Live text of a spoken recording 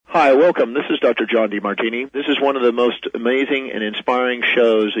Hi, welcome. This is Dr. John DeMartini. This is one of the most amazing and inspiring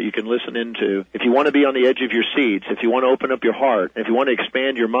shows that you can listen into. If you want to be on the edge of your seats, if you want to open up your heart, if you want to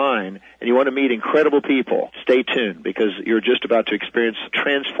expand your mind, and you want to meet incredible people, stay tuned because you're just about to experience a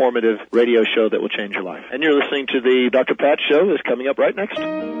transformative radio show that will change your life. And you're listening to the Dr. Pat Show that's coming up right next.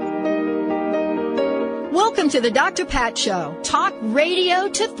 Welcome to the Dr. Pat Show. Talk radio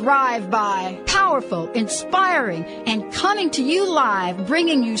to thrive by. Powerful, inspiring, and coming to you live,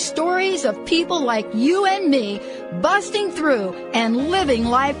 bringing you stories of people like you and me, busting through and living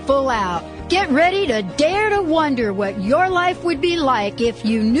life full out. Get ready to dare to wonder what your life would be like if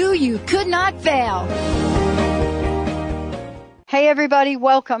you knew you could not fail. Hey, everybody,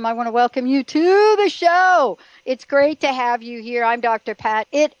 welcome. I want to welcome you to the show. It's great to have you here. I'm Dr. Pat.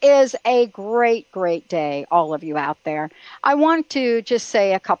 It is a great, great day, all of you out there. I want to just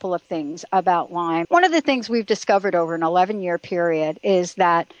say a couple of things about Lyme. One of the things we've discovered over an 11-year period is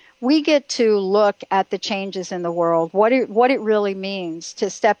that we get to look at the changes in the world, what it really means to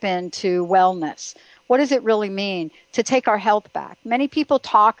step into wellness. What does it really mean to take our health back? Many people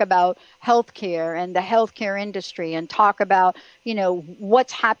talk about healthcare and the healthcare industry and talk about,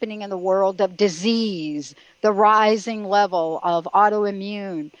 what's happening in the world of disease, the rising level of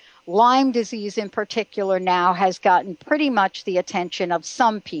autoimmune. Lyme disease in particular now has gotten pretty much the attention of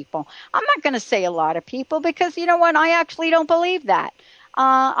some people. I'm not going to say a lot of people because, you know what, I actually don't believe that.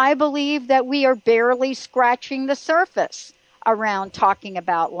 I believe that we are barely scratching the surface around talking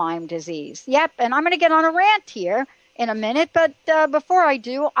about Lyme disease. Yep, and I'm going to get on a rant here in a minute, but before I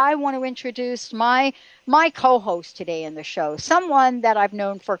do, I want to introduce my co-host today in the show, someone that I've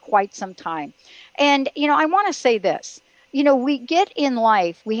known for quite some time. And, I want to say this. We get in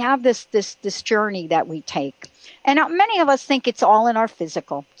life, we have this journey that we take. And many of us think it's all in our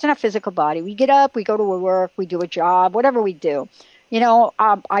physical. It's in our physical body. We get up, we go to work, we do a job, whatever we do.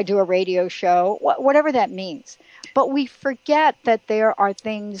 I do a radio show, whatever that means. But we forget that there are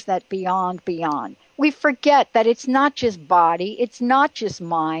things that beyond. We forget that it's not just body, it's not just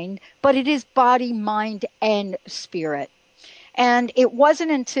mind, but it is body, mind, and spirit. And it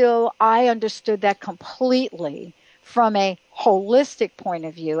wasn't until I understood that completely from a holistic point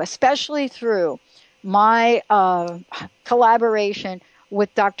of view, especially through my collaboration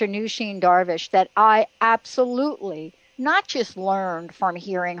with Dr. Nooshin Darvish, that I absolutely not just learned from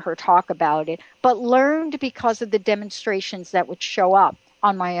hearing her talk about it, but learned because of the demonstrations that would show up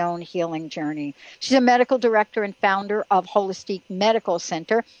on my own healing journey. She's a medical director and founder of Holistic Medical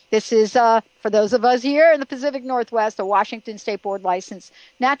Center. This is, for those of us here in the Pacific Northwest, a Washington State Board licensed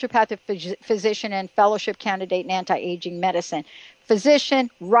naturopathic physician and fellowship candidate in anti-aging medicine.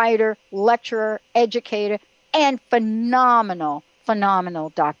 Physician, writer, lecturer, educator, and phenomenal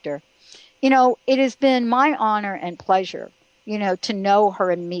doctor. It has been my honor and pleasure, to know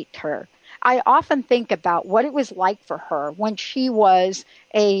her and meet her. I often think about what it was like for her when she was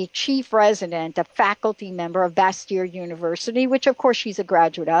a chief resident, a faculty member of Baccili University, which of course she's a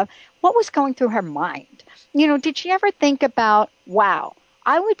graduate of. What was going through her mind? Did she ever think about, wow,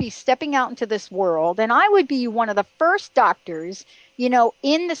 I would be stepping out into this world and I would be one of the first doctors,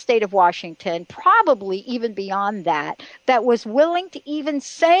 in the state of Washington, probably even beyond that was willing to even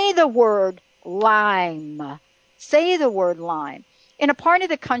say the word Lyme. Say the word Lyme. In a part of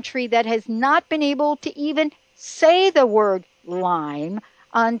the country that has not been able to even say the word Lyme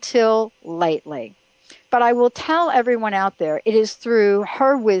until lately. But I will tell everyone out there, it is through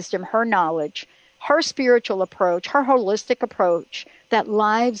her wisdom, her knowledge, her spiritual approach, her holistic approach, that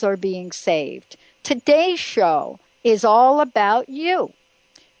lives are being saved. Today's show is all about you,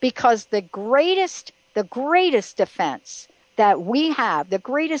 because the greatest defense that we have, the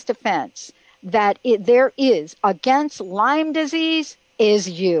greatest defense that there is against Lyme disease is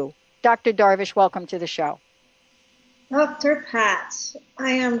you. Dr. Darvish, welcome to the show. Dr. Pat,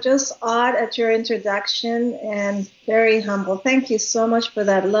 I am just awed at your introduction and very humble. Thank you so much for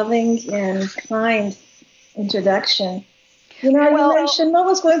that loving and kind introduction. You mentioned what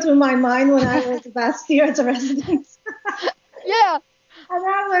was going through my mind when I was last year as a resident. Yeah. And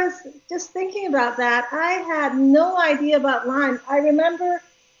I was just thinking about that. I had no idea about Lyme. I remember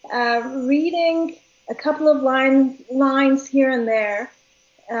reading a couple of lines here and there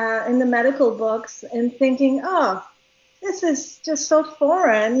in the medical books and thinking, oh, this is just so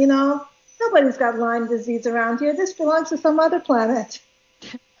foreign, nobody's got Lyme disease around here. This belongs to some other planet.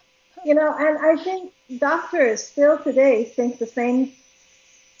 And I think doctors still today think the same,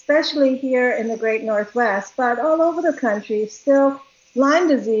 especially here in the great Northwest, but all over the country, still Lyme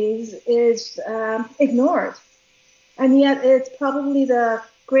disease is ignored. And yet it's probably the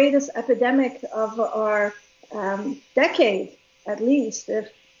greatest epidemic of our decade, at least, if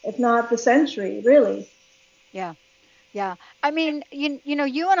if not the century, really. Yeah. Yeah. I mean,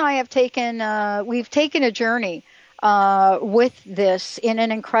 you and I have we've taken a journey with this in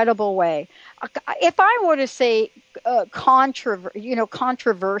an incredible way. If I were to say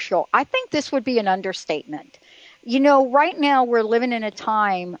controversial, I think this would be an understatement. Right now we're living in a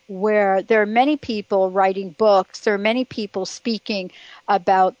time where there are many people writing books. There are many people speaking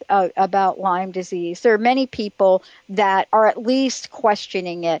about Lyme disease. There are many people that are at least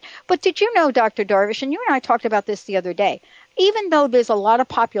questioning it. But did you know, Dr. Darvish, and you and I talked about this the other day, even though there's a lot of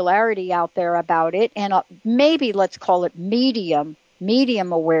popularity out there about it, and maybe let's call it medium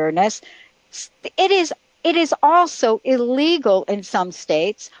awareness, it is also illegal in some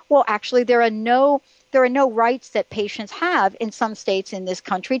states. Well, actually, there are no rights that patients have in some states in this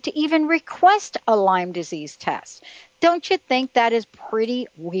country to even request a Lyme disease test. Don't you think that is pretty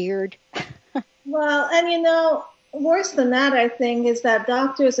weird? Well, and worse than that, I think, is that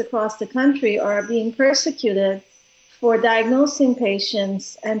doctors across the country are being persecuted for diagnosing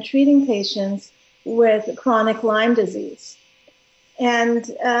patients and treating patients with chronic Lyme disease. And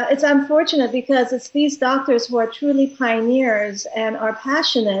it's unfortunate because it's these doctors who are truly pioneers and are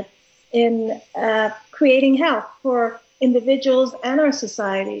passionate in creating health for individuals and our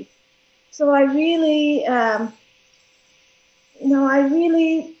society. So I really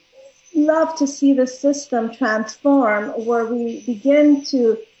love to see the system transform, where we begin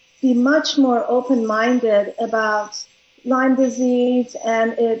to be much more open-minded about Lyme disease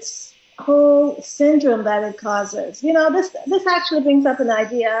and its whole syndrome that it causes. This actually brings up an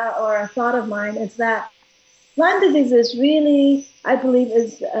idea or a thought of mine, is that Lyme disease is really, I believe,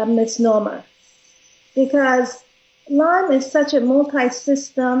 is a misnomer, because Lyme is such a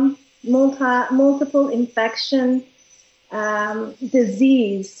multi-system, multiple infection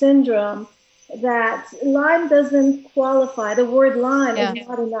disease, syndrome, that Lyme doesn't qualify. The word Lyme is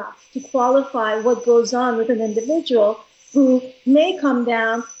not enough to qualify what goes on with an individual who may come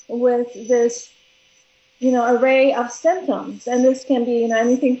down with this, array of symptoms. And this can be,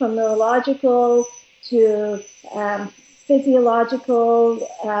 anything from neurological to physiological,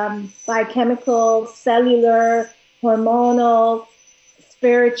 biochemical, cellular, hormonal,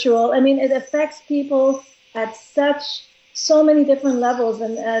 spiritual. I mean, it affects people at so many different levels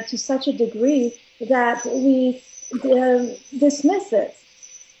and to such a degree that we dismiss it.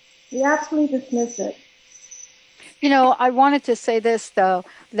 We absolutely dismiss it. I wanted to say this, though,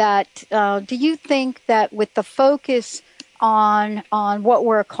 that do you think that with the focus on what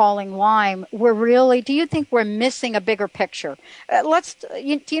we're calling Lyme, do you think we're missing a bigger picture?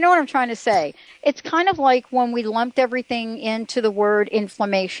 Do you know what I'm trying to say? It's kind of like when we lumped everything into the word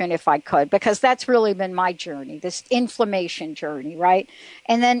inflammation, if I could, because that's really been my journey, this inflammation journey, right?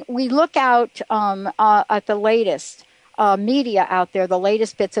 And then we look out at the latest media out there, the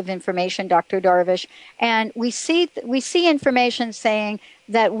latest bits of information, Dr. Darvish, and we see information saying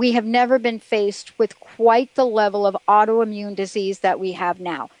that we have never been faced with quite the level of autoimmune disease that we have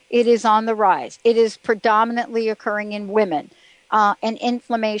now. It is on the rise. It is predominantly occurring in women, and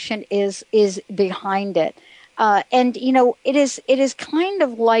inflammation is behind it. And it is kind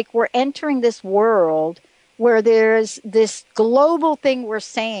of like we're entering this world where there's this global thing we're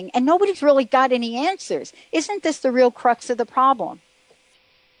saying, and nobody's really got any answers. Isn't this the real crux of the problem?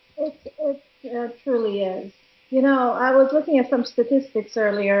 It truly is. I was looking at some statistics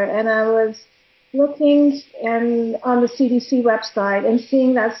earlier, and I was looking on the CDC website and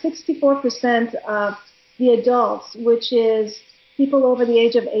seeing that 64% of the adults, which is people over the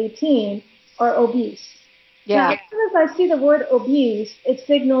age of 18, are obese. Yeah. Now, as soon as I see the word obese, it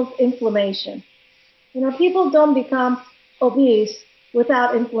signals inflammation. People don't become obese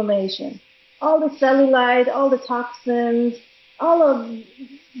without inflammation. All the cellulite, all the toxins, all of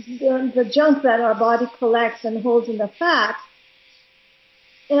the junk that our body collects and holds in the fat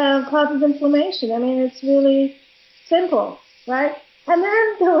causes inflammation. I mean, it's really simple, right? And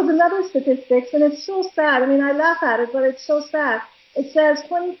then there was another statistics, and it's so sad. I mean, I laugh at it, but it's so sad. It says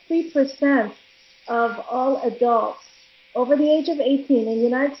 23% of all adults over the age of 18 in the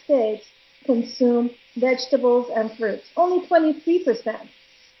United States consume vegetables and fruits. Only 23%.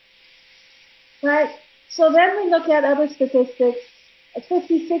 Right? So then we look at other statistics.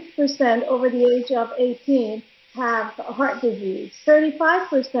 56% over the age of 18 have heart disease.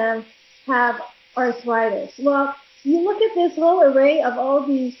 35% have arthritis. Well, you look at this whole array of all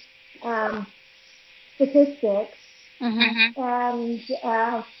these statistics, and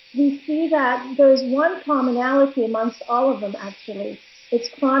we see that there's one commonality amongst all of them, actually. It's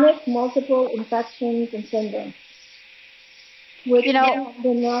chronic multiple infections and syndromes, which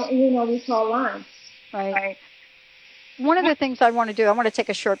we call Lyme. Right. one of the things I want to do, I want to take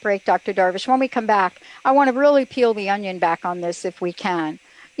a short break, Dr. Darvish. When we come back, I want to really peel the onion back on this if we can.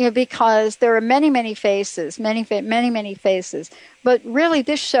 Because there are many faces, many faces. But really,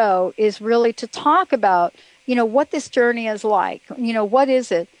 this show is really to talk about, what this journey is like. What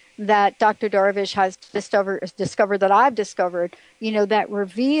is it that Dr. Darvish has discovered that I've discovered, that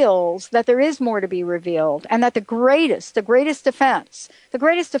reveals that there is more to be revealed, and that the greatest defense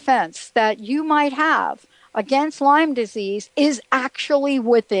that you might have against Lyme disease is actually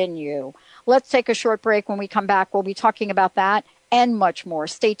within you. Let's take a short break. When we come back, we'll be talking about that and much more.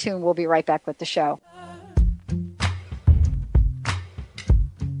 Stay tuned. We'll be right back with the show.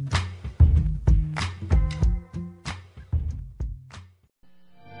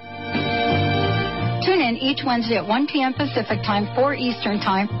 Tune in each Wednesday at 1 p.m. Pacific Time, 4 Eastern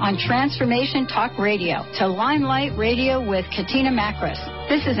Time on Transformation Talk Radio to Limelight Radio with Katina Makris.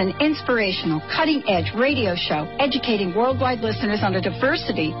 This is an inspirational, cutting-edge radio show educating worldwide listeners on a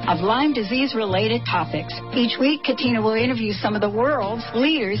diversity of Lyme disease-related topics. Each week, Katina will interview some of the world's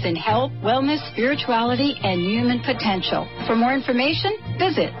leaders in health, wellness, spirituality, and human potential. For more information,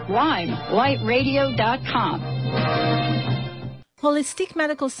 visit limelightradio.com. Holistic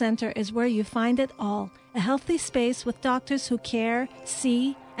Medical Center is where you find it all. A healthy space with doctors who care,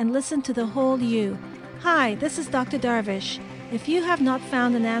 see, and listen to the whole you. Hi, this is Dr. Darvish. If you have not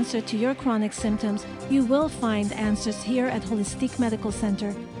found an answer to your chronic symptoms, you will find answers here at Holistic Medical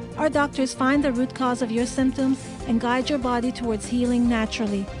Center. Our doctors find the root cause of your symptoms and guide your body towards healing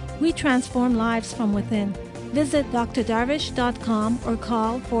naturally. We transform lives from within. Visit drdarvish.com or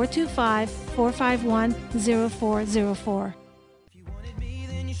call 425-451-0404.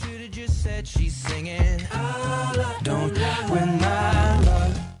 Said she's singing, don't win my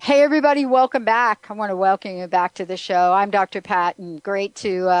love. Hey, everybody, welcome back. I want to welcome you back to the show. I'm Dr. Pat, and great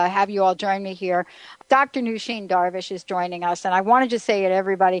to have you all join me here. Dr. Nooshin Darvish is joining us, and I wanted to say to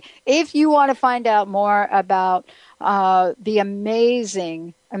everybody, if you want to find out more about the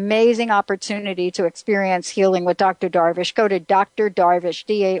amazing opportunity to experience healing with Dr. Darvish, go to drdarvish,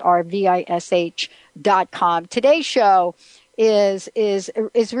 DARVISH.com. Today's show is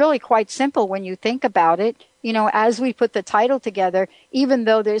really quite simple when you think about it. As we put the title together, even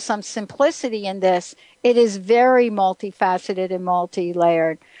though there's some simplicity in this, it is very multifaceted and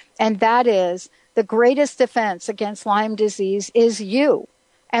multi-layered. And that is, the greatest defense against Lyme disease is you.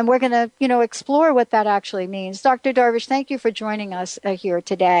 And we're going to, explore what that actually means. Dr. Darvish, thank you for joining us here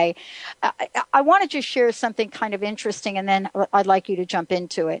today. I want to just share something kind of interesting, and then I'd like you to jump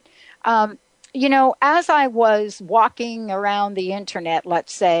into it. As I was walking around the internet,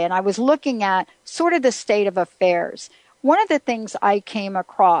 let's say, and I was looking at sort of the state of affairs, one of the things I came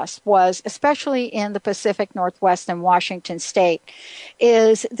across was, especially in the Pacific Northwest and Washington State,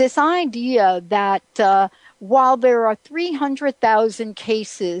 is this idea that while there are 300,000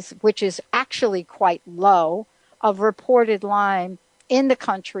 cases, which is actually quite low, of reported Lyme in the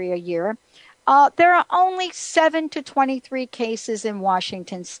country a year, there are only 7 to 23 cases in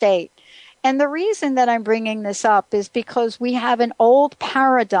Washington State. And the reason that I'm bringing this up is because we have an old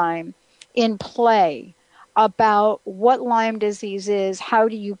paradigm in play about what Lyme disease is, how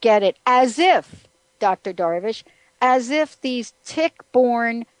do you get it, as if, Dr. Darvish, as if these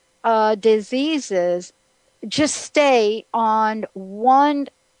tick-borne diseases just stay on one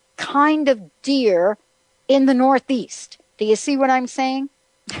kind of deer in the Northeast. Do you see what I'm saying?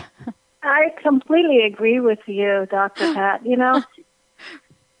 I completely agree with you, Dr. Pat.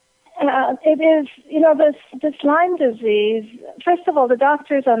 It is, this Lyme disease, first of all, the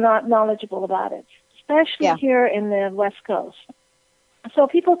doctors are not knowledgeable about it, especially here in the West Coast. So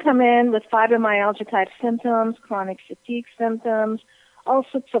people come in with fibromyalgia-type symptoms, chronic fatigue symptoms, all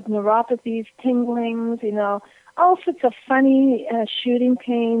sorts of neuropathies, tinglings, all sorts of funny shooting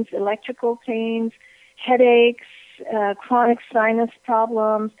pains, electrical pains, headaches, chronic sinus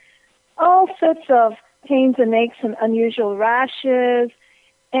problems, all sorts of pains and aches and unusual rashes,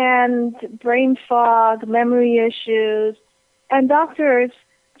 and brain fog, memory issues. And doctors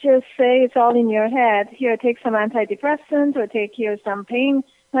just say it's all in your head. Here, take some antidepressants, or take here some pain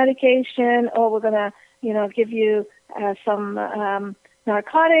medication, or we're going to, give you some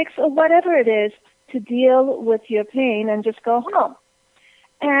narcotics, or whatever it is to deal with your pain and just go home.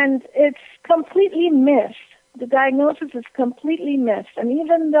 And it's completely missed. The diagnosis is completely missed. And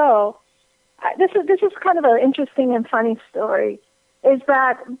even though, this is kind of an interesting and funny story, is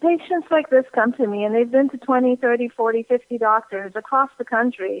that patients like this come to me, and they've been to 20, 30, 40, 50 doctors across the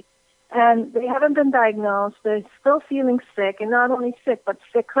country, and they haven't been diagnosed. They're still feeling sick, and not only sick, but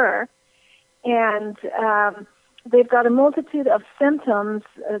sicker. And they've got a multitude of symptoms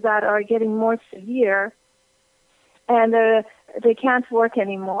that are getting more severe. and they can't work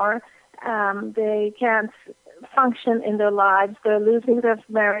anymore. They can't function in their lives. They're losing their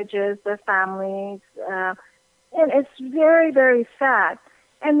marriages, their families, and it's very, very sad.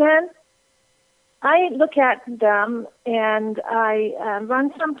 And then I look at them and I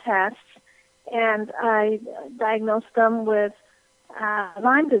run some tests, and I diagnose them with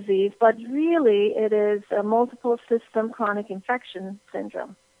Lyme disease, but really it is a multiple system chronic infection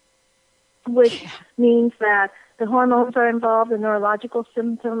syndrome, which means that the hormones are involved, the neurological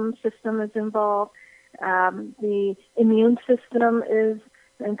system is involved, the immune system is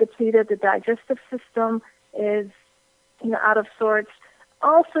depleted, the digestive system is out of sorts.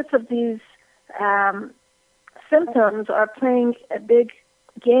 All sorts of these symptoms are playing a big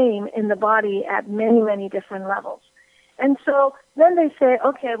game in the body at many, many different levels. And so then they say,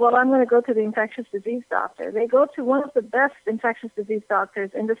 okay, well, I'm going to go to the infectious disease doctor. They go to one of the best infectious disease doctors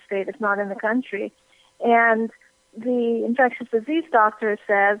in the state, if not in the country. And the infectious disease doctor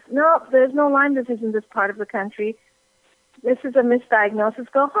says, no, there's no Lyme disease in this part of the country. This is a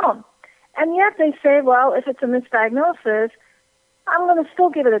misdiagnosis. Go home. And yet they say, well, if it's a misdiagnosis, I'm going to still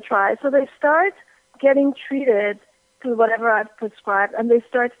give it a try. So they start getting treated through whatever I've prescribed, and they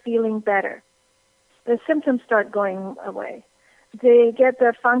start feeling better. The symptoms start going away. They get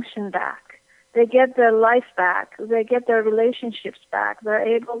their function back. They get their life back. They get their relationships back. They're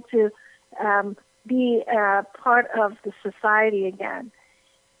able to be part of the society again.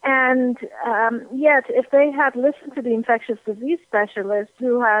 And yet, if they had listened to the infectious disease specialist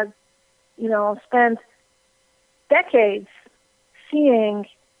who has, spent decades seeing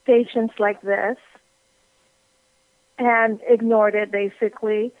patients like this and ignored it,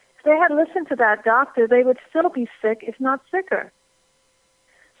 basically, if they had listened to that doctor, they would still be sick, if not sicker.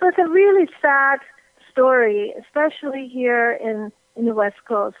 So it's a really sad story, especially here in the West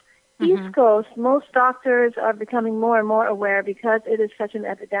Coast. Mm-hmm. East Coast, most doctors are becoming more and more aware because it is such an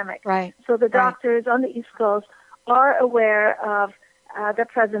epidemic. Right. So the doctors on the East Coast are aware of the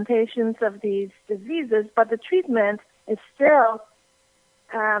presentations of these diseases, but the treatment is still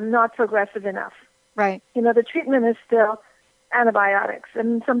not progressive enough. Right. The treatment is still antibiotics,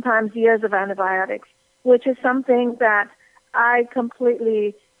 and sometimes years of antibiotics, which is something that I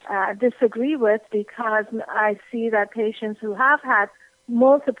completely disagree with, because I see that patients who have had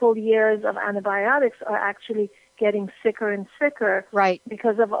multiple years of antibiotics are actually getting sicker and sicker, right,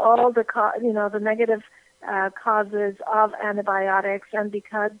 because of all the the negative causes of antibiotics, and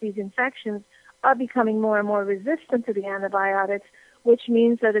because these infections are becoming more and more resistant to the antibiotics, which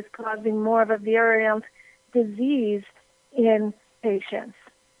means that it's causing more of a virulent disease in patients.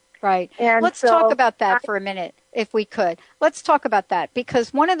 Right. And let's talk about that for a minute, if we could. Let's talk about that,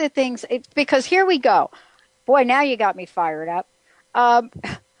 because one of the things, because here we go. Boy, now you got me fired up.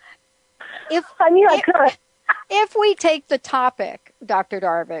 If we take the topic, Dr.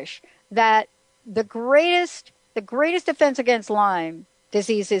 Darvish, that the greatest defense against Lyme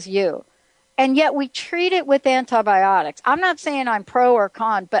disease is you, and yet we treat it with antibiotics. I'm not saying I'm pro or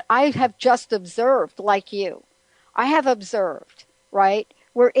con, but I have just observed, like you. I have observed, right?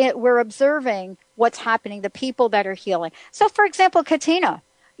 We're observing what's happening, the people that are healing. So, for example, Katina,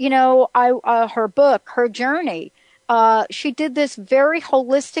 her book, her journey, she did this very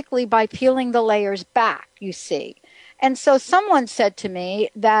holistically by peeling the layers back, you see. And so someone said to me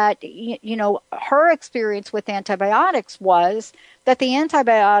that, her experience with antibiotics was that the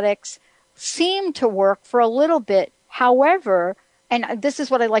antibiotics seemed to work for a little bit. However, and this is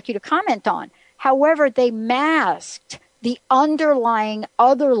what I'd like you to comment on, however, they masked the underlying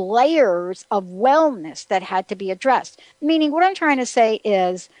other layers of wellness that had to be addressed. Meaning, what I'm trying to say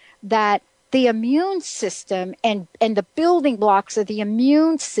is that the immune system and the building blocks of the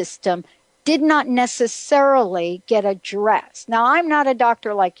immune system did not necessarily get addressed. Now, I'm not a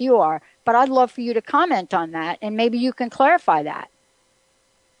doctor like you are, but I'd love for you to comment on that, and maybe you can clarify that.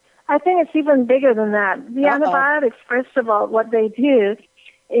 I think it's even bigger than that. The antibiotics, first of all, what they do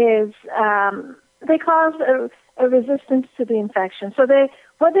is they cause a resistance to the infection. So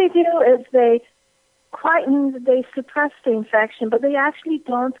what they do is they suppress the infection, but they actually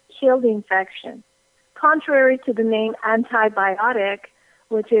don't kill the infection. Contrary to the name antibiotic,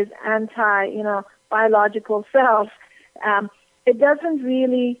 which is biological cells, it doesn't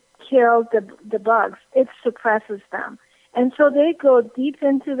really kill the bugs. It suppresses them. And so they go deep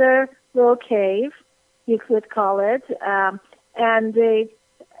into their little cave, you could call it, and they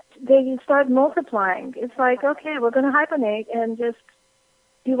start multiplying. It's like, okay, we're going to hibernate and just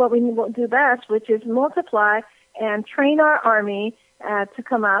do what we do best, which is multiply and train our army to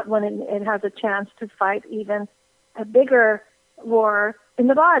come out when it has a chance to fight even a bigger war in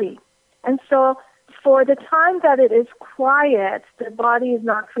the body. And so for the time that it is quiet, the body is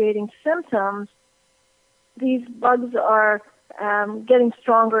not creating symptoms, these bugs are getting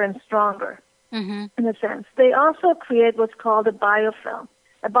stronger and stronger, in a sense. They also create what's called a biofilm.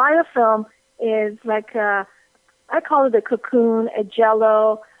 A biofilm is like I call it a cocoon, a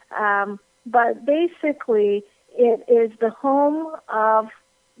jello, but basically it is the home of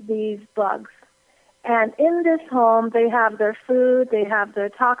these bugs. And in this home, they have their food, they have their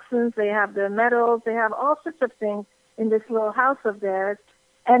toxins, they have their metals, they have all sorts of things in this little house of theirs.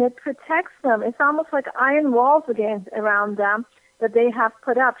 And it protects them. It's almost like iron walls around them that they have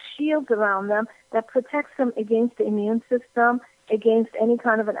put up, shields around them that protects them against the immune system, against any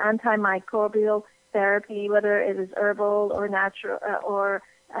kind of an antimicrobial therapy, whether it is herbal or natural or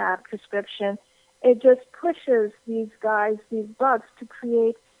prescription. It just pushes these bugs, to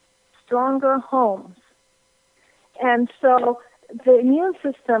create stronger homes. And so the immune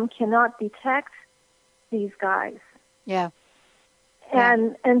system cannot detect these guys. Yeah.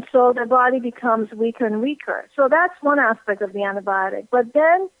 And so the body becomes weaker and weaker. So that's one aspect of the antibiotic. But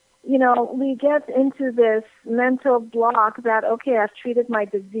then, we get into this mental block that, okay, I've treated my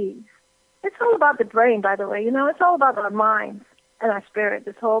disease. It's all about the brain, by the way. It's all about our minds and our spirit,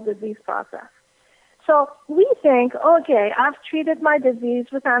 this whole disease process. So we think, okay, I've treated my disease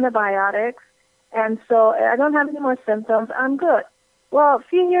with antibiotics, and so I don't have any more symptoms. I'm good. Well, a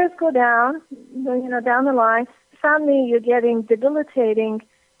few years go down, down the line, suddenly you're getting debilitating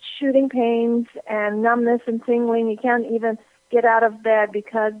shooting pains and numbness and tingling. You can't even get out of bed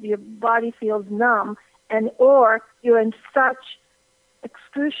because your body feels numb, or you're in such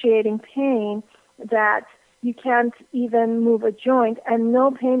excruciating pain that you can't even move a joint, and no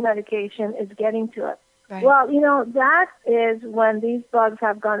pain medication is getting to it. Right. Well, that is when these bugs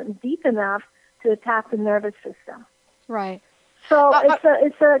have gone deep enough to attack the nervous system. Right. So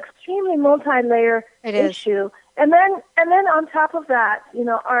it's an extremely multi-layer issue. And then on top of that,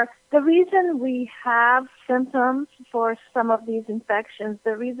 the reason we have symptoms for some of these infections,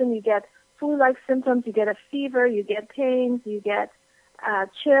 the reason you get flu-like symptoms, you get a fever, you get pains, you get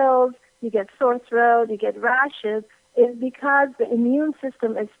chills, you get sore throat, you get rashes, is because the immune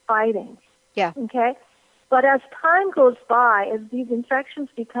system is fighting. Yeah. Okay? But as time goes by, as these infections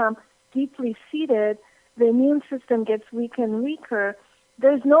become deeply seated, the immune system gets weaker and weaker.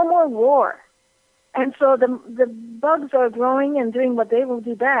 There's no more war. And so the bugs are growing and doing what they will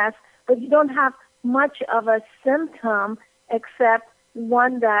do best, but you don't have much of a symptom except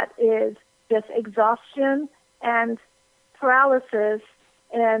one that is just exhaustion and paralysis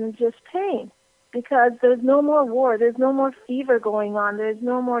and just pain, because there's no more war, there's no more fever going on, there's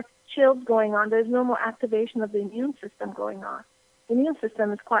no more chills going on, there's no more activation of the immune system going on. The immune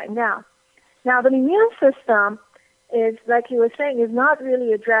system is quieting down. Now, the immune system is, like you were saying, is not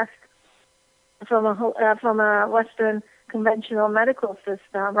really addressed from a Western conventional medical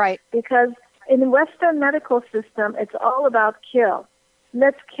system. Right. Because in the Western medical system, it's all about kill.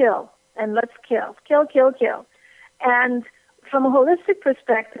 Let's kill, and let's kill. Kill, kill, kill. And from a holistic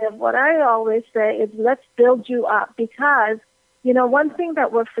perspective, what I always say is let's build you up, because, one thing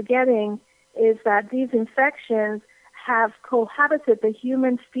that we're forgetting is that these infections have cohabited the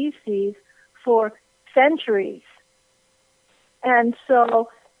human species for centuries. And so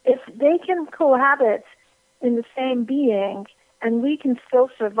if they can cohabit in the same being and we can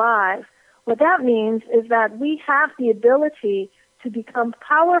still survive, what that means is that we have the ability to become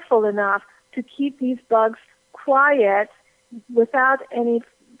powerful enough to keep these bugs quiet without any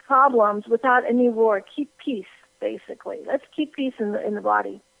problems, without any war. Keep peace, basically. Let's keep peace in the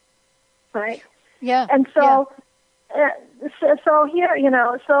body, right? Yeah. And so, so here,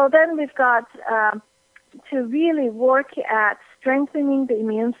 so then we've got to really work at strengthening the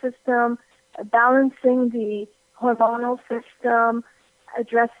immune system, balancing the hormonal system,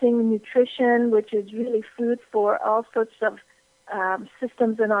 addressing nutrition, which is really food for all sorts of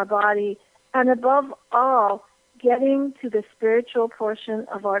systems in our body, and above all, getting to the spiritual portion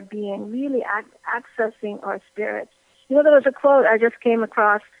of our being, really accessing our spirit. There was a quote I just came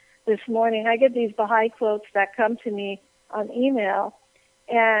across this morning. I get these Baha'i quotes that come to me on email,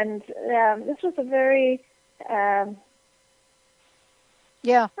 and this was a very, I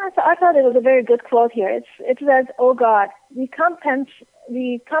thought it was a very good quote here. It says, "Oh God, we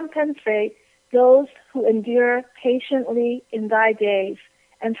compensate those who endure patiently in thy days,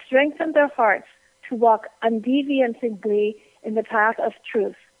 and strengthen their hearts to walk undeviantly in the path of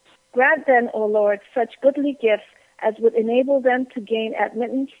truth. Grant then, O Lord, such goodly gifts as would enable them to gain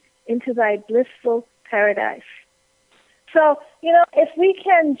admittance into thy blissful paradise." So, if we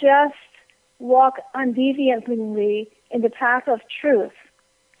can just walk undeviantly in the path of truth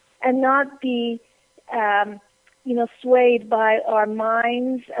and not be swayed by our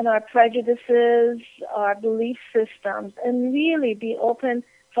minds and our prejudices, our belief systems, and really be open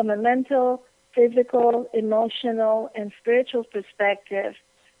from a mental, physical, emotional, and spiritual perspective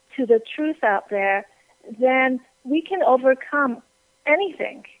to the truth out there, then we can overcome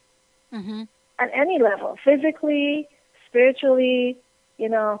anything at any level, physically, spiritually,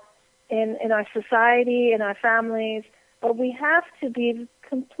 in our society, in our families. But we have to be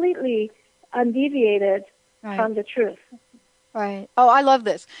completely undeviated from the truth. Right. Oh, I love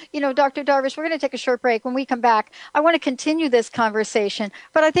this. Dr. Darvish, we're going to take a short break. When we come back, I want to continue this conversation,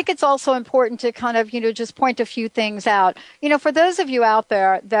 but I think it's also important to kind of, just point a few things out. For those of you out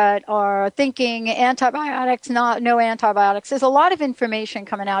there that are thinking antibiotics, no antibiotics, there's a lot of information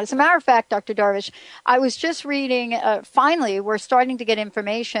coming out. As a matter of fact, Dr. Darvish, I was just reading, finally, we're starting to get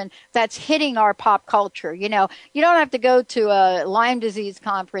information that's hitting our pop culture. You don't have to go to a Lyme disease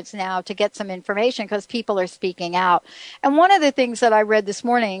conference now to get some information because people are speaking out. And one of the things that I read this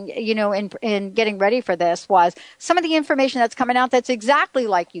morning, in getting ready for this was some of the information that's coming out that's exactly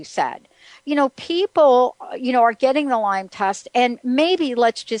like you said. People, are getting the Lyme test, and maybe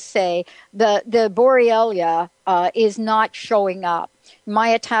let's just say the Borrelia is not showing up.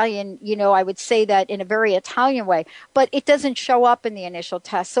 My Italian, I would say that in a very Italian way, but it doesn't show up in the initial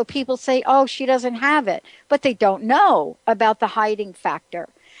test. So people say, oh, she doesn't have it, but they don't know about the hiding factor.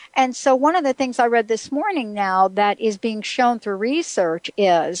 And so one of the things I read this morning now that is being shown through research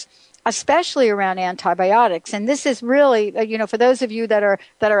is, especially around antibiotics, and this is really, for those of you that are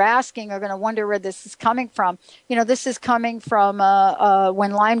asking, are going to wonder where this is coming from. This is coming from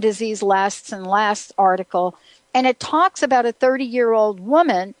When Lyme Disease Lasts and Lasts article, and it talks about a 30-year-old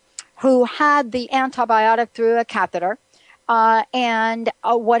woman who had the antibiotic through a catheter. And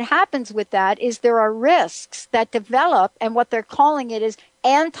what happens with that is there are risks that develop, and what they're calling it is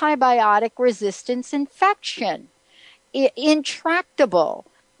antibiotic resistance infection, intractable,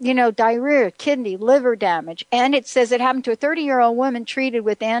 diarrhea, kidney, liver damage. And it says it happened to a 30-year-old woman treated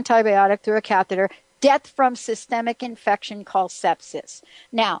with antibiotic through a catheter, death from systemic infection called sepsis.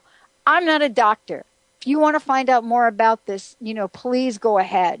 Now, I'm not a doctor. If you want to find out more about this, please go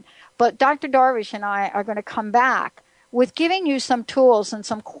ahead. But Dr. Darvish and I are going to come back with giving you some tools and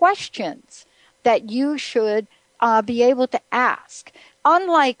some questions that you should be able to ask.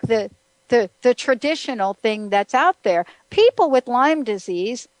 Unlike the traditional thing that's out there, people with Lyme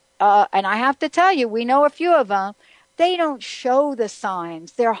disease, and I have to tell you, we know a few of them, they don't show the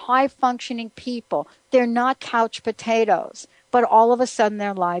signs. They're high-functioning people. They're not couch potatoes. But all of a sudden,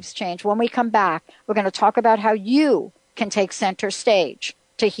 their lives change. When we come back, we're going to talk about how you can take center stage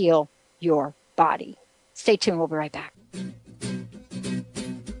to heal your body. Stay tuned. We'll be right back.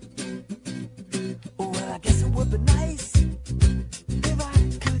 Well, I guess it would be nice if I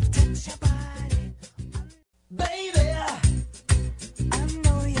could touch your body. Baby, I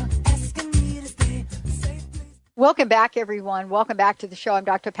know you're asking me to stay safe. Welcome back, everyone. Welcome back to the show. I'm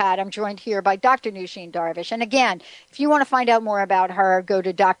Dr. Pat. I'm joined here by Dr. Nooshin Darvish. And again, if you want to find out more about her, go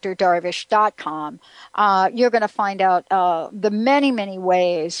to drdarvish.com. You're going to find out the many, many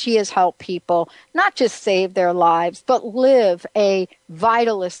ways she has helped people not just save their lives, but live a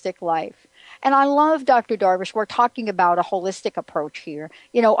vitalistic life. And I love Dr. Darvish. We're talking about a holistic approach here,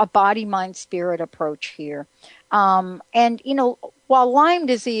 a body, mind, spirit approach here. While Lyme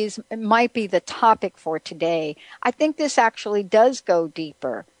disease might be the topic for today, I think this actually does go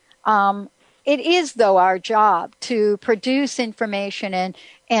deeper. It is, though, our job to produce information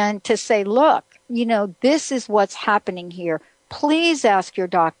and to say, look, this is what's happening here. Please ask your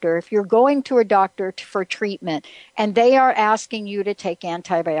doctor if you're going to a doctor for treatment and they are asking you to take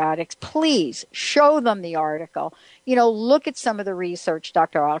antibiotics. Please show them the article. Look at some of the research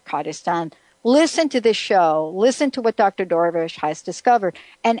Dr. Alcott has done. Listen to this show. Listen to what Dr. Darvish has discovered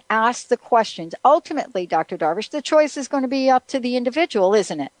and ask the questions. Ultimately, Dr. Darvish, the choice is going to be up to the individual,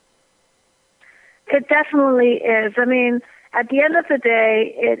 isn't it? It definitely is. I mean, at the end of the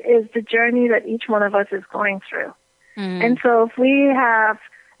day, it is the journey that each one of us is going through. Mm. And so if we are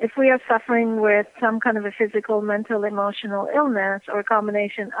suffering with some kind of a physical, mental, emotional illness or a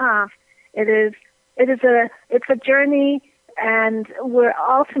combination of, it's a journey, and we're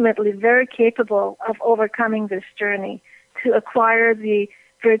ultimately very capable of overcoming this journey to acquire the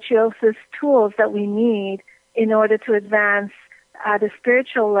virtuosus tools that we need in order to advance at a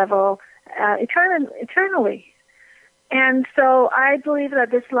spiritual level eternally. And so I believe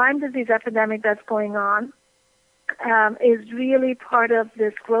that this Lyme disease epidemic that's going on is really part of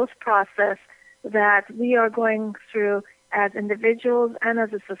this growth process that we are going through as individuals and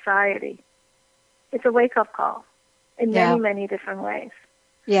as a society. It's a wake-up call in many, many different ways.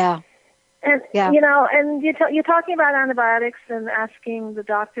 Yeah. And, Yeah. and you're talking about antibiotics and asking the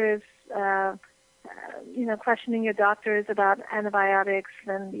doctors, questioning your doctors about antibiotics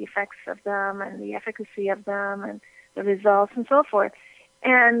and the effects of them and the efficacy of them and the results and so forth.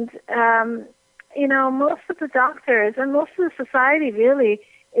 And, most of the doctors and most of the society really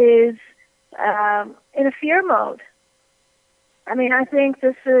is in a fear mode. I mean, I think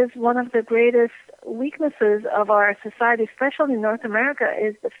this is one of the greatest weaknesses of our society, especially in North America,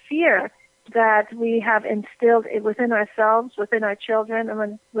 is the fear that we have instilled within ourselves, within our children,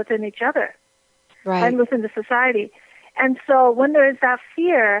 and within each other, Right. and within the society. And so when there is that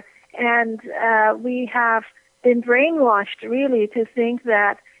fear, and we have been brainwashed really to think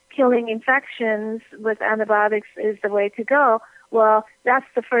that killing infections with antibiotics is the way to go, well, that's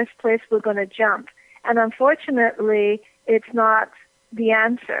the first place we're going to jump. And unfortunately, it's not the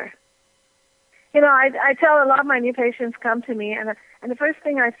answer. I tell a lot of my new patients come to me, and the first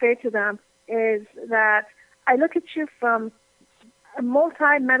thing I say to them is that I look at you from a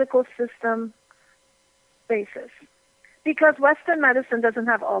multi-medical system basis. Because Western medicine doesn't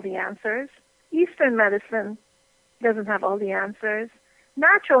have all the answers. Eastern medicine doesn't have all the answers.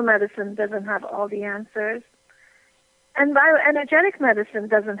 Natural medicine doesn't have all the answers. And bioenergetic medicine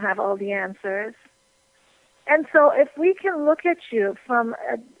doesn't have all the answers. And so if we can look at you from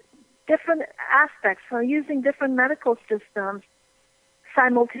different aspects, from using different medical systems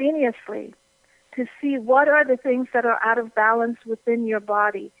simultaneously to see what are the things that are out of balance within your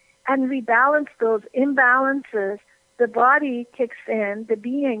body and rebalance those imbalances, the body kicks in, the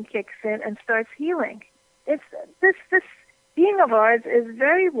being kicks in and starts healing. It's this being of ours is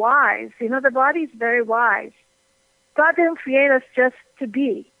very wise. The body's very wise. God didn't create us just to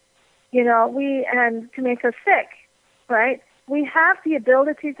be, and to make us sick, right? We have the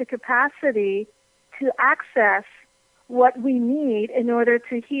ability, the capacity to access what we need in order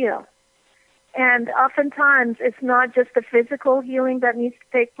to heal. And oftentimes it's not just the physical healing that needs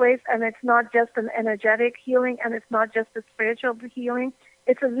to take place, and it's not just an energetic healing, and it's not just a spiritual healing.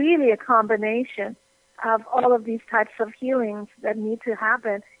 It's really a combination of all of these types of healings that need to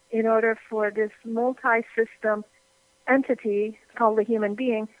happen in order for this multi-system entity called the human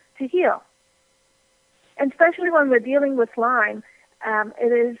being to heal. And especially when we're dealing with Lyme,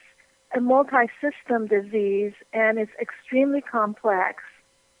 it is a multi-system disease, and it's extremely complex.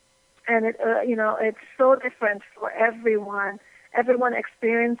 And it's so different for everyone. Everyone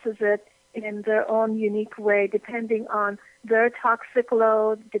experiences it in their own unique way, depending on their toxic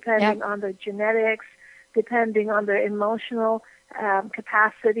load, depending on their genetics, depending on their emotional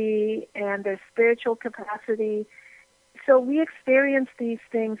capacity and their spiritual capacity. So we experience these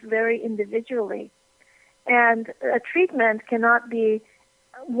things very individually. And a treatment cannot be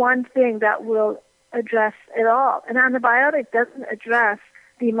one thing that will address it all. An antibiotic doesn't address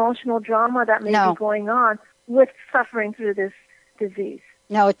the emotional drama that may be going on with suffering through this disease.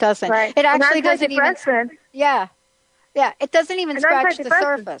 No, it doesn't. Right? It actually doesn't even. Yeah, it doesn't even scratch the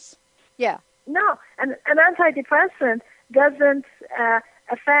surface. Yeah. No, an antidepressant doesn't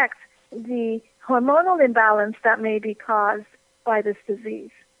affect the hormonal imbalance that may be caused by this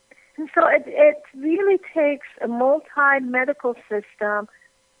disease. And so it really takes a multi-medical system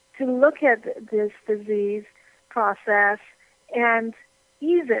to look at this disease process and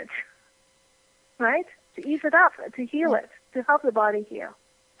ease it, right? To ease it up, to heal it, to help the body heal.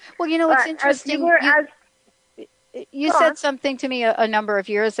 Well, it's interesting. You said something to me a number of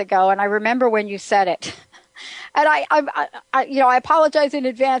years ago, and I remember when you said it. And I apologize in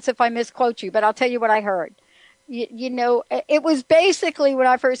advance if I misquote you, but I'll tell you what I heard. It was basically when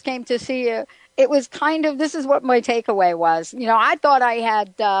I first came to see you, it was kind of, this is what my takeaway was. I thought I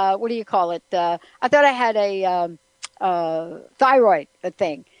had, what do you call it? I thought I had a thyroid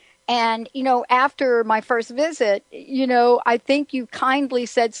thing. And, after my first visit, I think you kindly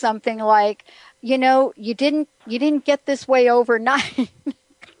said something like, you didn't get this way overnight.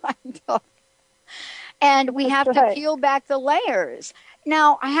 Kind of. And we have to peel back the layers.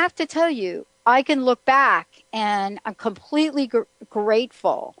 Now, I have to tell you, I can look back and I'm completely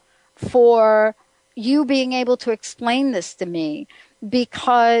grateful for you being able to explain this to me,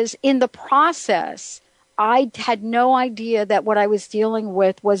 because in the process, I had no idea that what I was dealing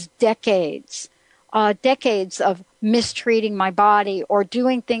with was decades of mistreating my body or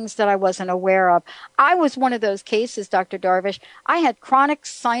doing things that I wasn't aware of. I was one of those cases, Dr. Darvish. I had chronic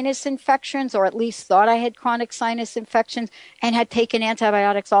sinus infections, or at least thought I had chronic sinus infections, and had taken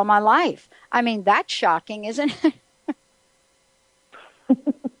antibiotics all my life. I mean, that's shocking, isn't it?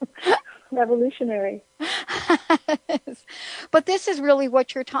 Revolutionary. But this is really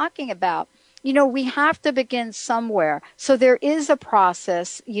what you're talking about. we have to begin somewhere. So there is a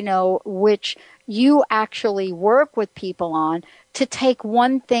process, which you actually work with people on to take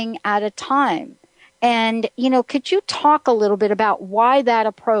one thing at a time. And, could you talk a little bit about why that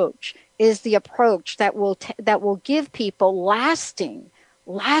approach is the approach that will give people lasting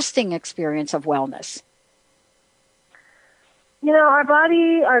experience of wellness? Our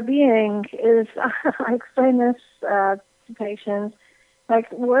body, our being is, I explain this to patients,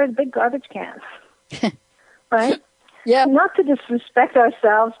 like we're a big garbage can, right? Yeah. Not to disrespect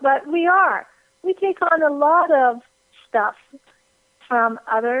ourselves, but we are. We take on a lot of stuff from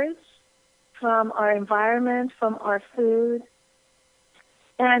others, from our environment, from our food,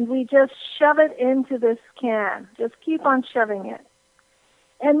 and we just shove it into this can. Just keep on shoving it.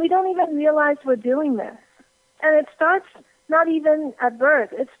 And we don't even realize we're doing this. And it starts not even at birth.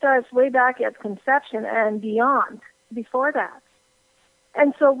 It starts way back at conception and beyond, before that.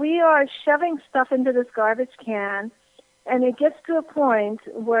 And so we are shoving stuff into this garbage can, and it gets to a point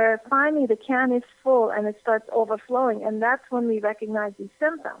where finally the can is full and it starts overflowing, and that's when we recognize these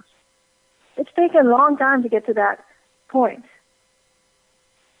symptoms. It's taken a long time to get to that point.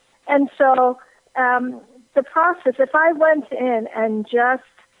 And so the process, if I went in and just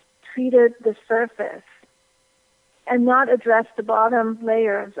treated the surface and not address the bottom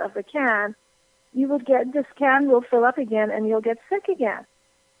layers of the can, this can will fill up again and you'll get sick again.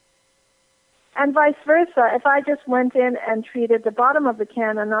 And vice versa, if I just went in and treated the bottom of the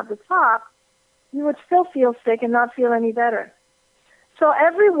can and not the top, you would still feel sick and not feel any better. So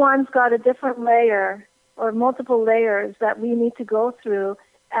everyone's got a different layer or multiple layers that we need to go through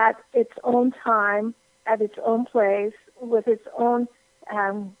at its own time, at its own place, with its own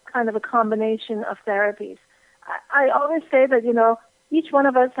kind of a combination of therapies. I always say that, each one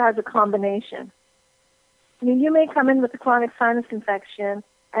of us has a combination. You may come in with a chronic sinus infection,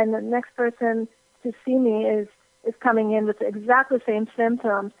 and the next person to see me is coming in with exactly the same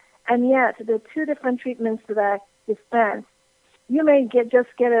symptoms, and yet the two different treatments that I dispense. You may get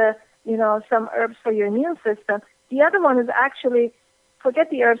some herbs for your immune system. The other one is actually, forget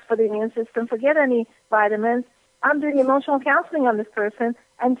the herbs for the immune system, forget any vitamins. I'm doing emotional counseling on this person,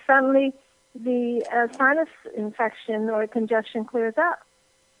 and suddenly the sinus infection or congestion clears up.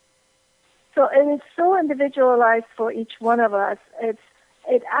 So, and it's so individualized for each one of us.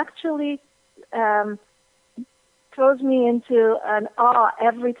 It actually throws me into an awe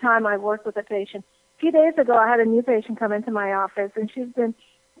every time I work with a patient. A few days ago, I had a new patient come into my office, and she's been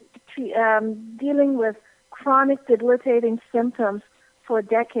dealing with chronic debilitating symptoms for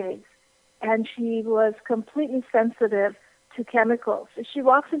decades, and she was completely sensitive to chemicals. She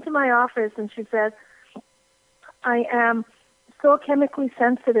walks into my office and she says, I am so chemically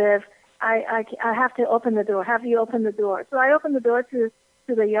sensitive, I have to open the door. Have you open the door? So I open the door to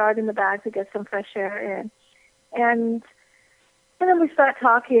the yard in the back to get some fresh air in. And then we start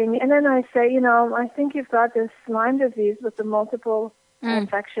talking, and then I say, I think you've got this Lyme disease with the multiple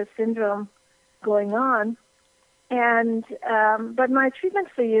infectious syndrome going on. And but my treatment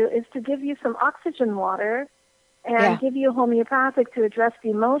for you is to give you some oxygen water and give you homeopathic to address the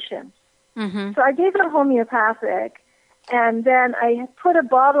emotions. Mm-hmm. So I gave her homeopathic, and then I put a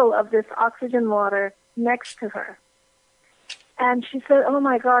bottle of this oxygen water next to her. And she said, oh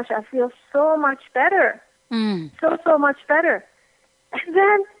my gosh, I feel so much better. So much better. And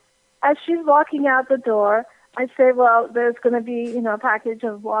then as she's walking out the door, I say, well, there's going to be, a package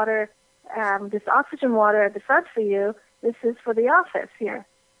of water, this oxygen water at the front for you. This is for the office here.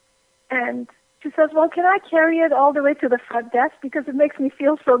 And she says, well, can I carry it all the way to the front desk? Because it makes me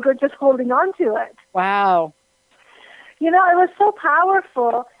feel so good just holding on to it. Wow. It was so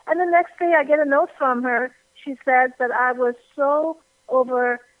powerful. And the next day I get a note from her. She said that I was so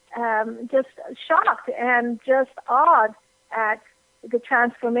just shocked and just awed at the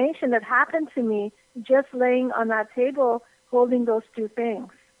transformation that happened to me just laying on that table holding those two things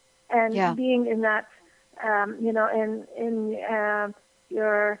and being in that, in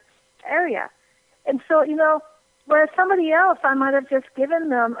your area. And so, whereas somebody else, I might have just given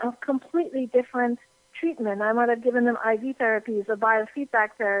them a completely different treatment. I might have given them IV therapies or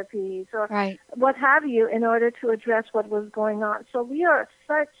biofeedback therapies or what have you in order to address what was going on. So we are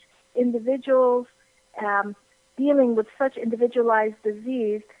such individuals dealing with such individualized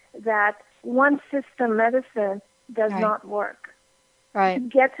disease that one system medicine does not work to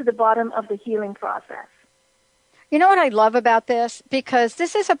get to the bottom of the healing process. You know what I love about this? Because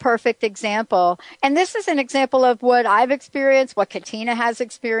this is a perfect example, and this is an example of what I've experienced, what Katina has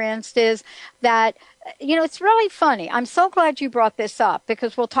experienced, is that, it's really funny. I'm so glad you brought this up,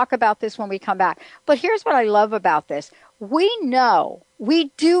 because we'll talk about this when we come back. But here's what I love about this. We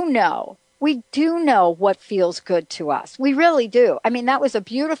do know We do know what feels good to us. We really do. I mean, that was a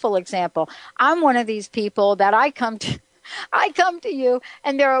beautiful example. I'm one of these people that I come to you,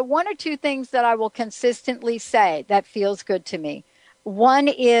 and there are one or two things that I will consistently say that feels good to me. One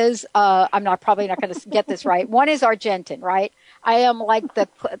is, probably not going to get this right. One is Argentin, right? I'm like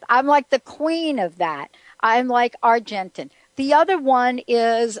the queen of that. I'm like Argentin. The other one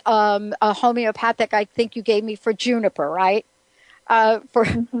is a homeopathic I think you gave me for juniper, right?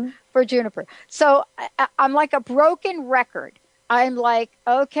 For juniper. So I'm like a broken record. I'm like,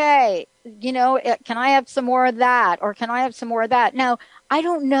 okay, can I have some more of that? Or can I have some more of that? Now, I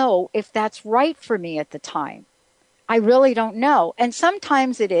don't know if that's right for me at the time. I really don't know. And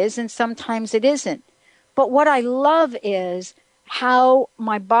sometimes it is, and sometimes it isn't. But what I love is how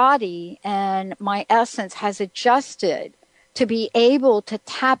my body and my essence has adjusted to be able to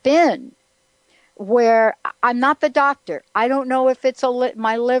tap in where I'm not the doctor. I don't know if it's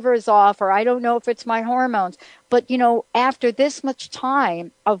my liver's off, or I don't know if it's my hormones. But, after this much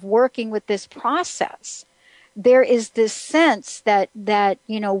time of working with this process, there is this sense that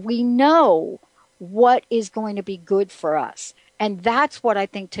we know what is going to be good for us. And that's what I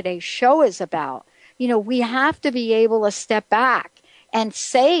think today's show is about. We have to be able to step back and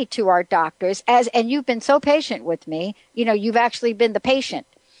say to our doctors, and you've been so patient with me, you've actually been the patient.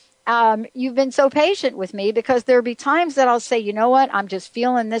 You've been so patient with me, because there'll be times that I'll say, you know what, I'm just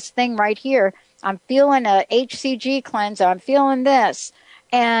feeling this thing right here. I'm feeling a HCG cleanser. I'm feeling this.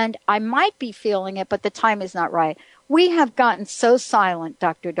 And I might be feeling it, but the time is not right. We have gotten so silent,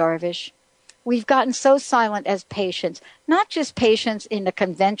 Dr. Darvish. We've gotten so silent as patients, not just patients in the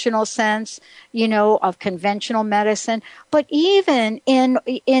conventional sense, of conventional medicine, but even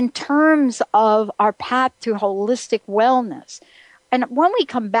in terms of our path to holistic wellness. And when we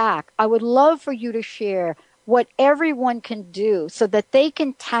come back, I would love for you to share what everyone can do so that they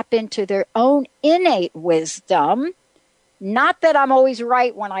can tap into their own innate wisdom. Not that I'm always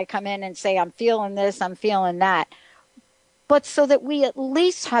right when I come in and say, I'm feeling this, I'm feeling that, but so that we at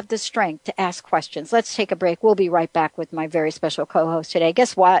least have the strength to ask questions. Let's take a break. We'll be right back with my very special co-host today.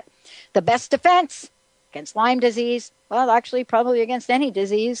 Guess what? The best defense against Lyme disease, well, actually probably against any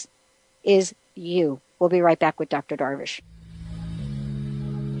disease, is you. We'll be right back with Dr. Darvish.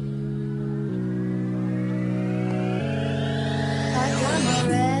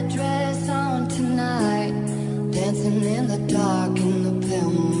 Dancing in the dark in the pale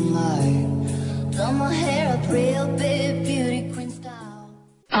moonlight. Done my hair up real big, beauty queen style.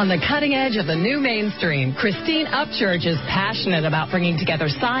 On the cutting edge of the new mainstream, Christine Upchurch is passionate about bringing together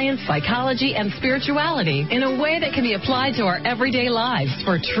science, psychology, and spirituality in a way that can be applied to our everyday lives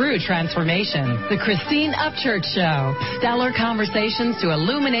for true transformation. The Christine Upchurch Show, stellar conversations to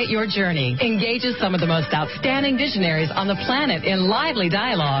illuminate your journey, engages some of the most outstanding visionaries on the planet in lively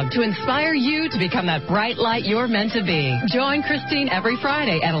dialogue to inspire you to become that bright light you're meant to be. Join Christine every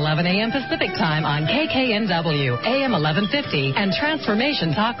Friday at 11 a.m. Pacific Time on KKNW, AM 1150, and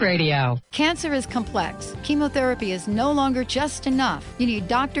Transformation Talk Radio. Cancer is complex. Chemotherapy is no longer just enough. You need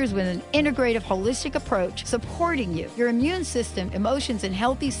doctors with an integrative, holistic approach supporting you. Your immune system, emotions, and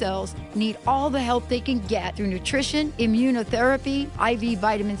healthy cells need all the help they can get through nutrition, immunotherapy, IV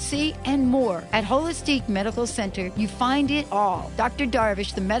vitamin C, and more. At Holistic Medical Center, you find it all. Dr.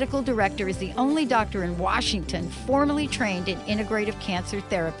 Darvish, the medical director, is the only doctor in Washington formally trained in integrative cancer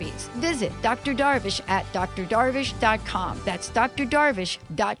therapies. Visit Dr. Darvish at drdarvish.com. That's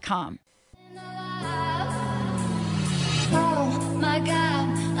drdarvish.com. Oh my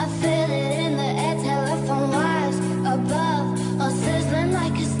God, I feel it in the air, telephone wires above, all sizzling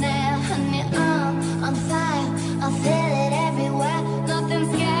like a snare. Honey, I'm on fire, I feel it everywhere.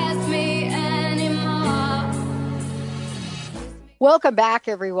 Nothing scares me anymore. Welcome back,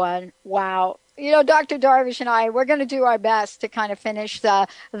 everyone. Wow. Dr. Darvish and I, we're going to do our best to kind of finish the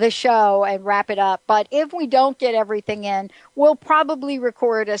show and wrap it up. But if we don't get everything in, we'll probably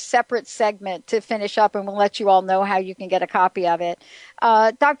record a separate segment to finish up, and we'll let you all know how you can get a copy of it.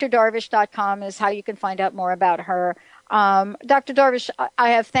 drdarvish.com is how you can find out more about her. Dr. Darvish, I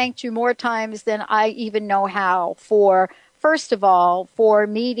have thanked you more times than I even know how for, first of all, for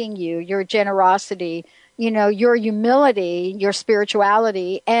meeting you, your generosity, your humility, your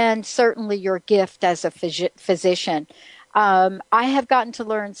spirituality, and certainly your gift as a physician. I have gotten to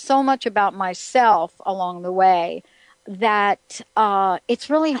learn so much about myself along the way that it's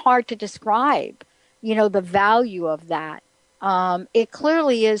really hard to describe, the value of that. It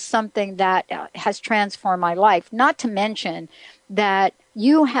clearly is something that has transformed my life, not to mention that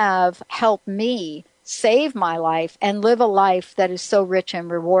you have helped me save my life and live a life that is so rich and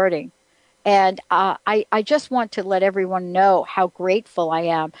rewarding. And I just want to let everyone know how grateful I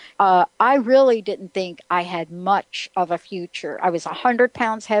am. I really didn't think I had much of a future. I was 100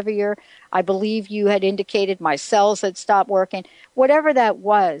 pounds heavier. I believe you had indicated my cells had stopped working. Whatever that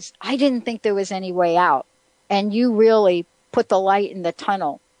was, I didn't think there was any way out. And you really put the light in the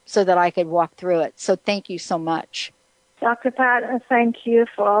tunnel so that I could walk through it. So thank you so much. Dr. Pat, thank you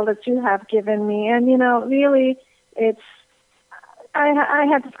for all that you have given me. And, really, I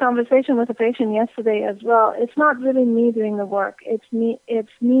had this conversation with a patient yesterday as well. It's not really me doing the work. It's me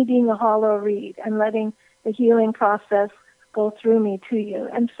being a hollow reed and letting the healing process go through me to you.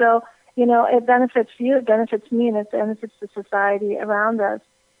 And so, it benefits you, it benefits me, and it benefits the society around us.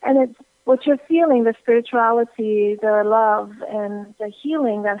 And it's what you're feeling, the spirituality, the love, and the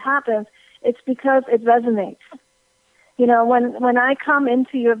healing that happens, it's because it resonates. When I come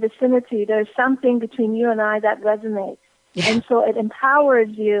into your vicinity, there's something between you and I that resonates. Yeah. And so it empowers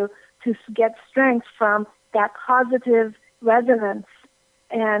you to get strength from that positive resonance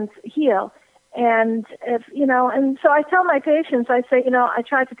and heal. And and so I tell my patients, I say, I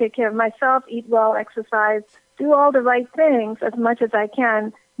try to take care of myself, eat well, exercise, do all the right things as much as I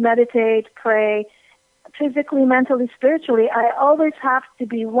can, meditate, pray, physically, mentally, spiritually. I always have to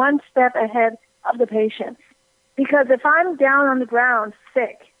be one step ahead of the patient. Because if I'm down on the ground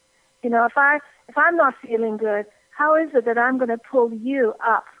sick, if I'm not feeling good, how is it that I'm going to pull you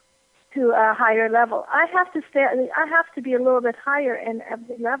up to a higher level? I have to be a little bit higher in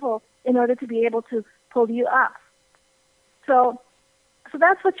every level in order to be able to pull you up. So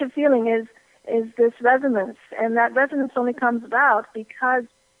that's what you're feeling is this resonance, and that resonance only comes about because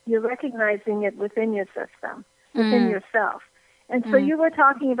you're recognizing it within your system, within yourself. And so you were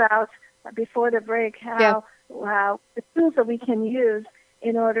talking about before the break how the tools that we can use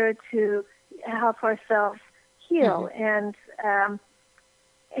in order to help ourselves heal. And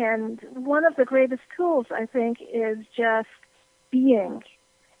one of the greatest tools, I think, is just being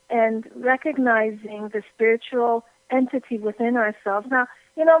and recognizing the spiritual entity within ourselves. Now,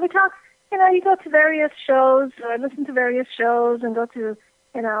 we talk, you go to various shows or listen to various shows and go to,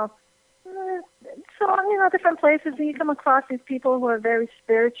 different places, and you come across these people who are very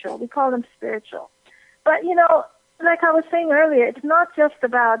spiritual. We call them spiritual. But, like I was saying earlier, it's not just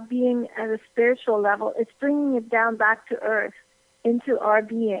about being at a spiritual level. It's bringing it down back to earth, into our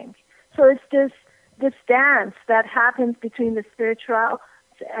being. So it's this dance that happens between the spiritual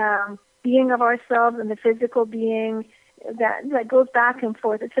being of ourselves and the physical being that goes back and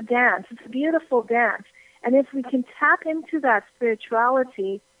forth. It's a dance. It's a beautiful dance. And if we can tap into that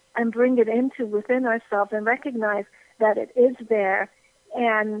spirituality and bring it into within ourselves and recognize that it is there,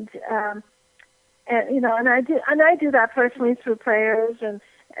 and I do that personally through prayers and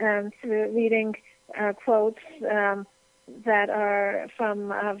through reading quotes that are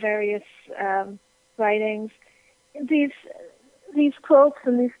from various writings. These quotes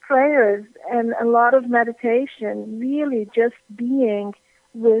and these prayers and a lot of meditation, really just being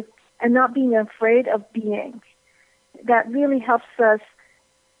with and not being afraid of being, that really helps us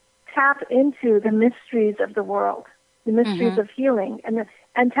tap into the mysteries of the world, the mysteries of healing,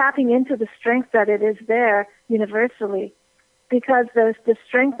 and tapping into the strength that it is there universally, because the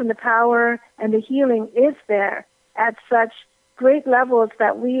strength and the power and the healing is there at such great levels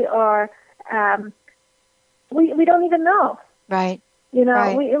that we are we don't even know. Right.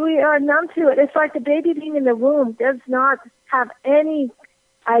 Right. We are numb to it. It's like the baby being in the womb does not have any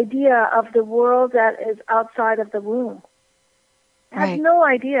idea of the world that is outside of the womb. Has no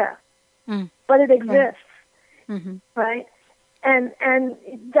idea, but it exists, right? And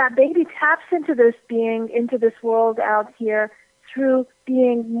that baby taps into this being, into this world out here through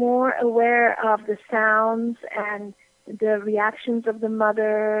being more aware of the sounds and the reactions of the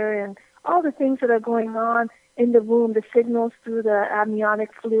mother and all the things that are going on in the womb, the signals through the amniotic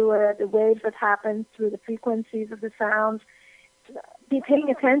fluid, the waves that happen through the frequencies of the sounds. Be paying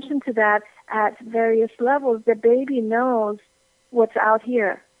attention to that at various levels. The baby knows what's out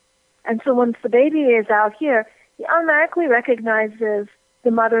here. And so once the baby is out here, he automatically recognizes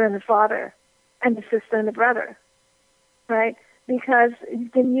the mother and the father and the sister and the brother, right? Because he's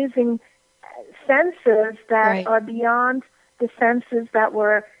been using senses that are beyond the senses that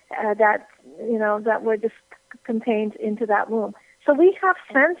were just contained into that womb. So we have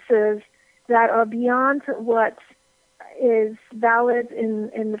senses that are beyond what is valid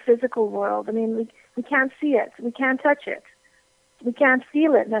in the physical world. I mean, we can't see it. We can't touch it. We can't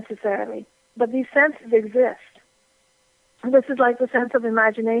feel it necessarily. But these senses exist. And this is like the sense of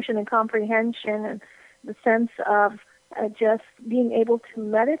imagination and comprehension and the sense of just being able to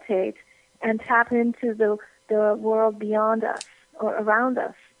meditate and tap into the world beyond us or around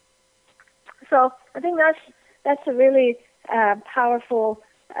us. so I think that's a really powerful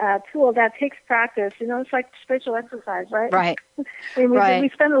tool that takes practice. It's like spiritual exercise, right? Right. We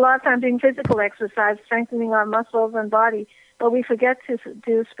spend a lot of time doing physical exercise, strengthening our muscles and body, but we forget to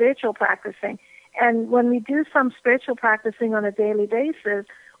do spiritual practicing. And when we do some spiritual practicing on a daily basis,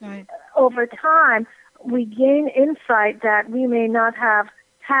 over time, we gain insight that we may not have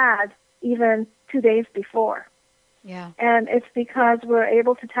had even 2 days before. Yeah. And it's because we're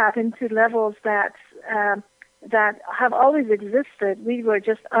able to tap into levels that have always existed. We were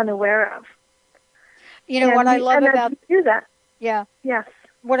just unaware of. What I love about do that. Yeah. Yes.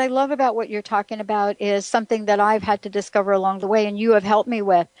 What I love about what you're talking about is something that I've had to discover along the way, and you have helped me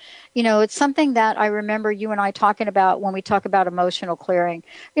with. It's something that I remember you and I talking about when we talk about emotional clearing.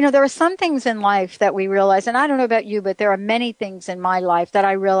 There are some things in life that we realize, and I don't know about you, but there are many things in my life that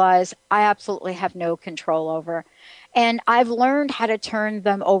I realize I absolutely have no control over. And I've learned how to turn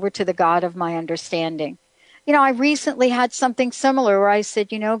them over to the God of my understanding. I recently had something similar where I said,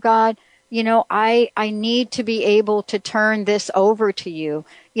 God, I need to be able to turn this over to you.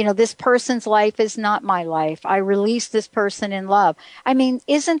 This person's life is not my life. I release this person in love. I mean,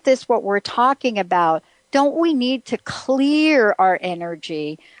 isn't this what we're talking about? Don't we need to clear our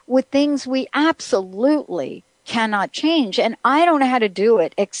energy with things we absolutely cannot change? And I don't know how to do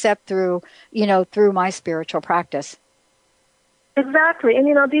it except through my spiritual practice. Exactly. And,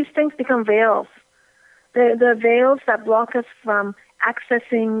 these things become veils. The veils that block us from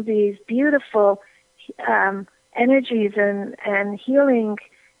accessing these beautiful energies and healing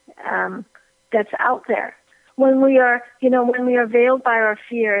that's out there. When we are veiled by our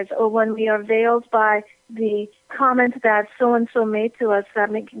fears, or when we are veiled by the comment that so and so made to us that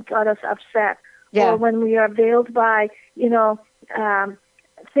got us upset, or when we are veiled by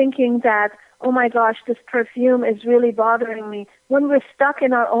thinking that, oh my gosh, this perfume is really bothering me. When we're stuck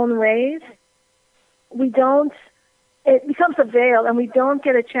in our own ways, it becomes a veil, and we don't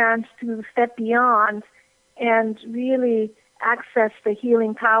get a chance to step beyond and really access the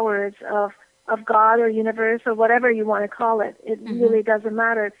healing powers of God or universe or whatever you want to call it. It really doesn't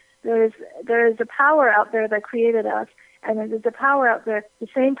matter. There is a power out there that created us, and there's a power out there. The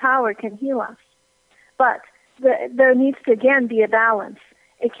same power can heal us. But there needs to, again, be a balance.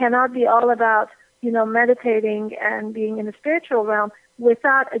 It cannot be all about, meditating and being in the spiritual realm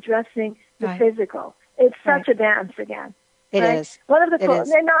without addressing the physical. It's such a dance again. It is. One of the quotes.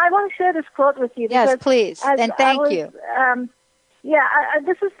 Now, I want to share this quote with you. Yes, please, and thank you.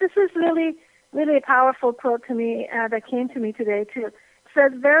 This is really, really a powerful quote to me that came to me today too. It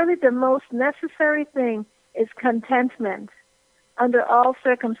says, "Verily, the most necessary thing is contentment under all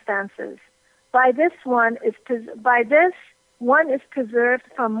circumstances. By this one is preserved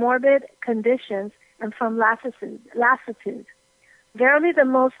from morbid conditions and from lassitude. Verily, the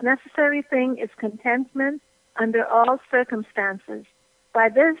most necessary thing is contentment under all circumstances. By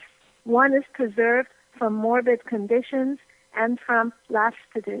this, one is preserved from morbid conditions and from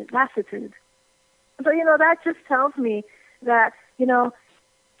lassitude. So, that just tells me that,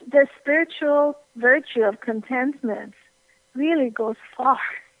 the spiritual virtue of contentment really goes far.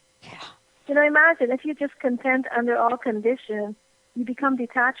 Yeah. Imagine if you're just content under all conditions, you become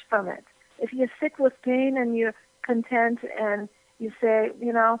detached from it. If you're sick with pain and you're content and you say,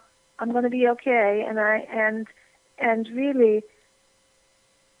 I'm going to be okay, and really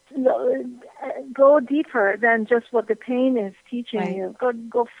go deeper than just what the pain is teaching you.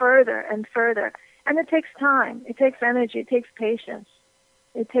 Go further and further. And it takes time. It takes energy. It takes patience.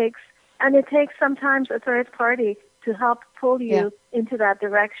 It takes sometimes a third party to help pull you into that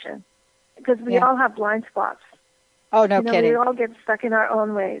direction, because we all have blind spots. Oh, no kidding. We all get stuck in our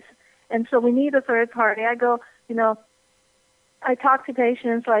own ways. And so we need a third party. I go, I talk to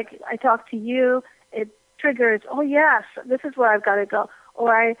patients like I talk to you. It triggers, oh, yes, this is where I've got to go.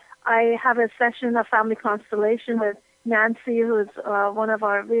 Or I have a session of family constellation with Nancy, who's one of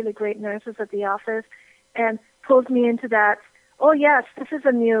our really great nurses at the office, and pulls me into that, oh, yes, this is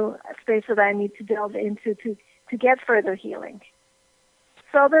a new space that I need to delve into to get further healing.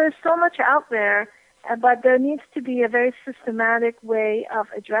 So there's so much out there, but there needs to be a very systematic way of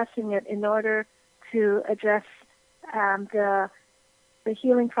addressing it in order to address the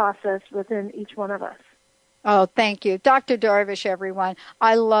healing process within each one of us. Oh, thank you. Dr. Darvish, everyone.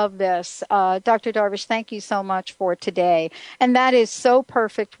 I love this. Dr. Darvish, thank you so much for today. And that is so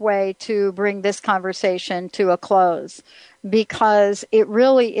perfect way to bring this conversation to a close, because it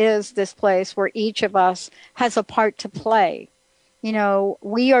really is this place where each of us has a part to play.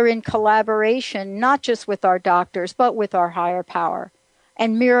 We are in collaboration, not just with our doctors, but with our higher power.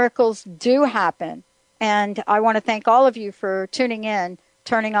 And miracles do happen. And I want to thank all of you for tuning in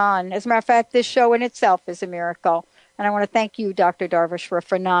turning on. As a matter of fact, this show in itself is a miracle. And I want to thank you, Dr. Darvish, for a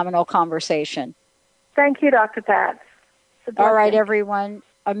phenomenal conversation. Thank you, Dr. Pat. All right, everyone.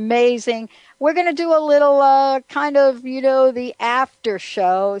 Amazing. We're going to do a little kind of, the after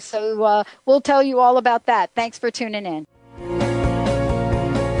show. So we'll tell you all about that. Thanks for tuning in.